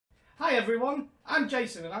Hi everyone, I'm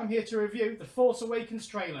Jason and I'm here to review The Force Awakens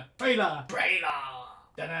trailer. Trailer!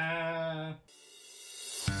 Ta-da!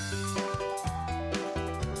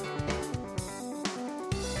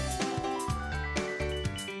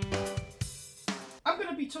 I'm going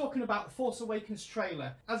to be talking about The Force Awakens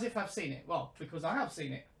trailer as if I've seen it. Well, because I have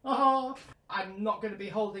seen it. I'm not going to be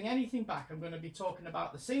holding anything back. I'm going to be talking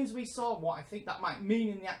about the scenes we saw, what I think that might mean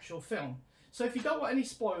in the actual film. So if you don't want any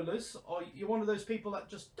spoilers, or you're one of those people that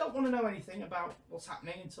just don't want to know anything about what's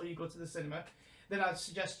happening until you go to the cinema, then I'd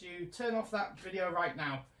suggest you turn off that video right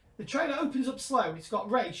now. The trailer opens up slow. It's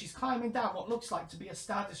got Rey. She's climbing down what looks like to be a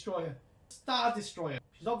Star Destroyer. Star Destroyer.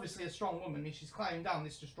 She's obviously a strong woman and she's climbing down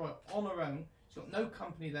this destroyer on her own. She's got no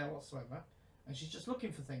company there whatsoever. And she's just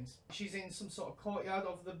looking for things. She's in some sort of courtyard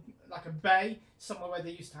of like a bay, somewhere where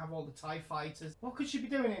they used to have all the TIE fighters. What could she be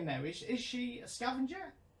doing in there? Is she a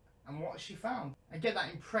scavenger? And what has she found? I get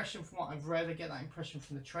that impression from what I've read, I get that impression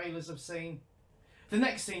from the trailers I've seen. The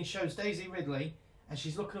next scene shows Daisy Ridley and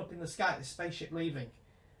she's looking up in the sky at the spaceship leaving.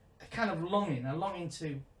 A kind of longing,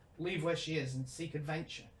 to leave where she is and seek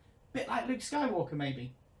adventure. A bit like Luke Skywalker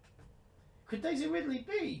maybe. Could Daisy Ridley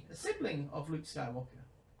be a sibling of Luke Skywalker?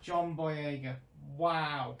 John Boyega.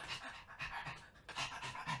 Wow.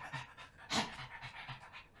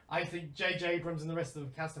 I think J.J. Abrams and the rest of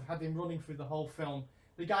the cast have had him running through the whole film.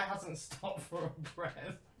 The guy hasn't stopped for a breath.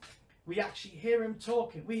 We actually hear him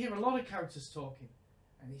talking. We hear a lot of characters talking.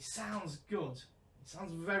 And he sounds good. He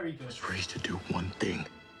sounds very good. I was raised to do one thing.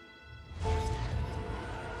 But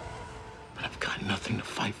I've got nothing to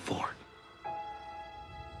fight for.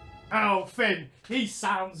 Oh, Finn. He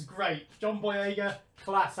sounds great. John Boyega,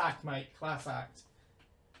 class act, mate. Class act.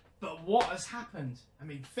 But what has happened? I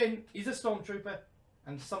mean, Finn, he's a stormtrooper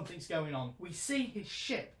and something's going on. We see his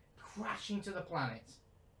ship crashing to the planet.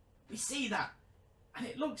 We see that, and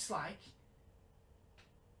it looks like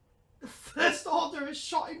the First Order has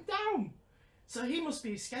shot him down. So he must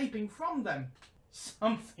be escaping from them.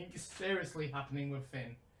 Something's seriously happening with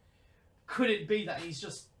Finn. Could it be that he's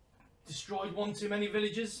just destroyed one too many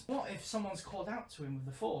villages? What if someone's called out to him with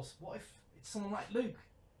the Force? What if it's someone like Luke?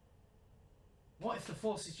 What if the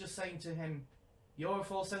Force is just saying to him, you're a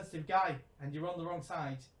Force-sensitive guy, and you're on the wrong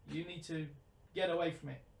side. You need to get away from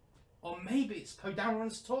it. Or maybe it's Poe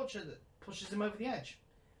Dameron's torture that pushes him over the edge.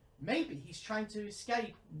 Maybe he's trying to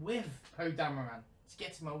escape with Poe Dameron to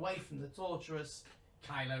get him away from the torturous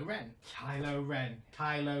Kylo Ren. Kylo Ren.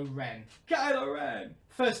 Kylo Ren. Kylo Ren!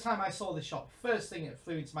 First time I saw this shot, first thing that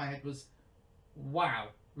flew into my head was, wow,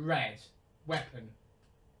 red weapon.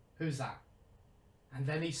 Who's that? And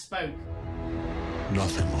then he spoke.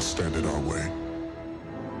 Nothing will stand in our way.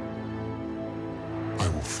 I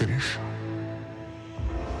will finish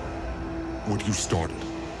what you started.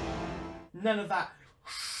 None of that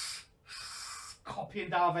copying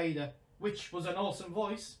Darth Vader, which was an awesome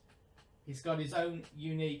voice. He's got his own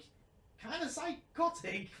unique, kind of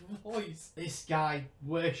psychotic voice. This guy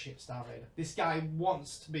worships Darth Vader. This guy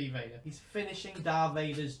wants to be Vader. He's finishing Darth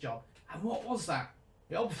Vader's job. And what was that?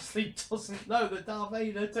 He obviously doesn't know that Darth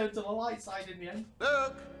Vader turned to the light side in the end.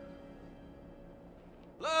 Luke!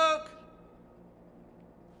 Luke!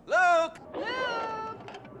 Luke! Luke! Luke!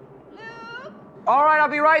 All right, I'll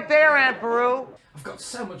be right there, Aunt Peru. I've got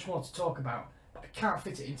so much more to talk about, but I can't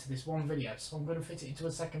fit it into this one video, so I'm going to fit it into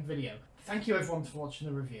a second video. Thank you everyone for watching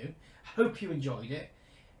the review. Hope you enjoyed it.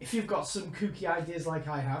 If you've got some kooky ideas like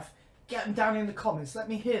I have, get them down in the comments. Let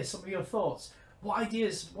me hear some of your thoughts. What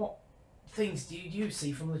ideas, what things do you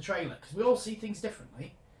see from the trailer? Because we all see things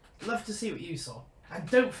differently. Love to see what you saw. And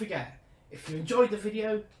don't forget, if you enjoyed the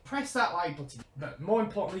video, press that like button. But more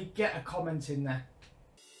importantly, get a comment in there.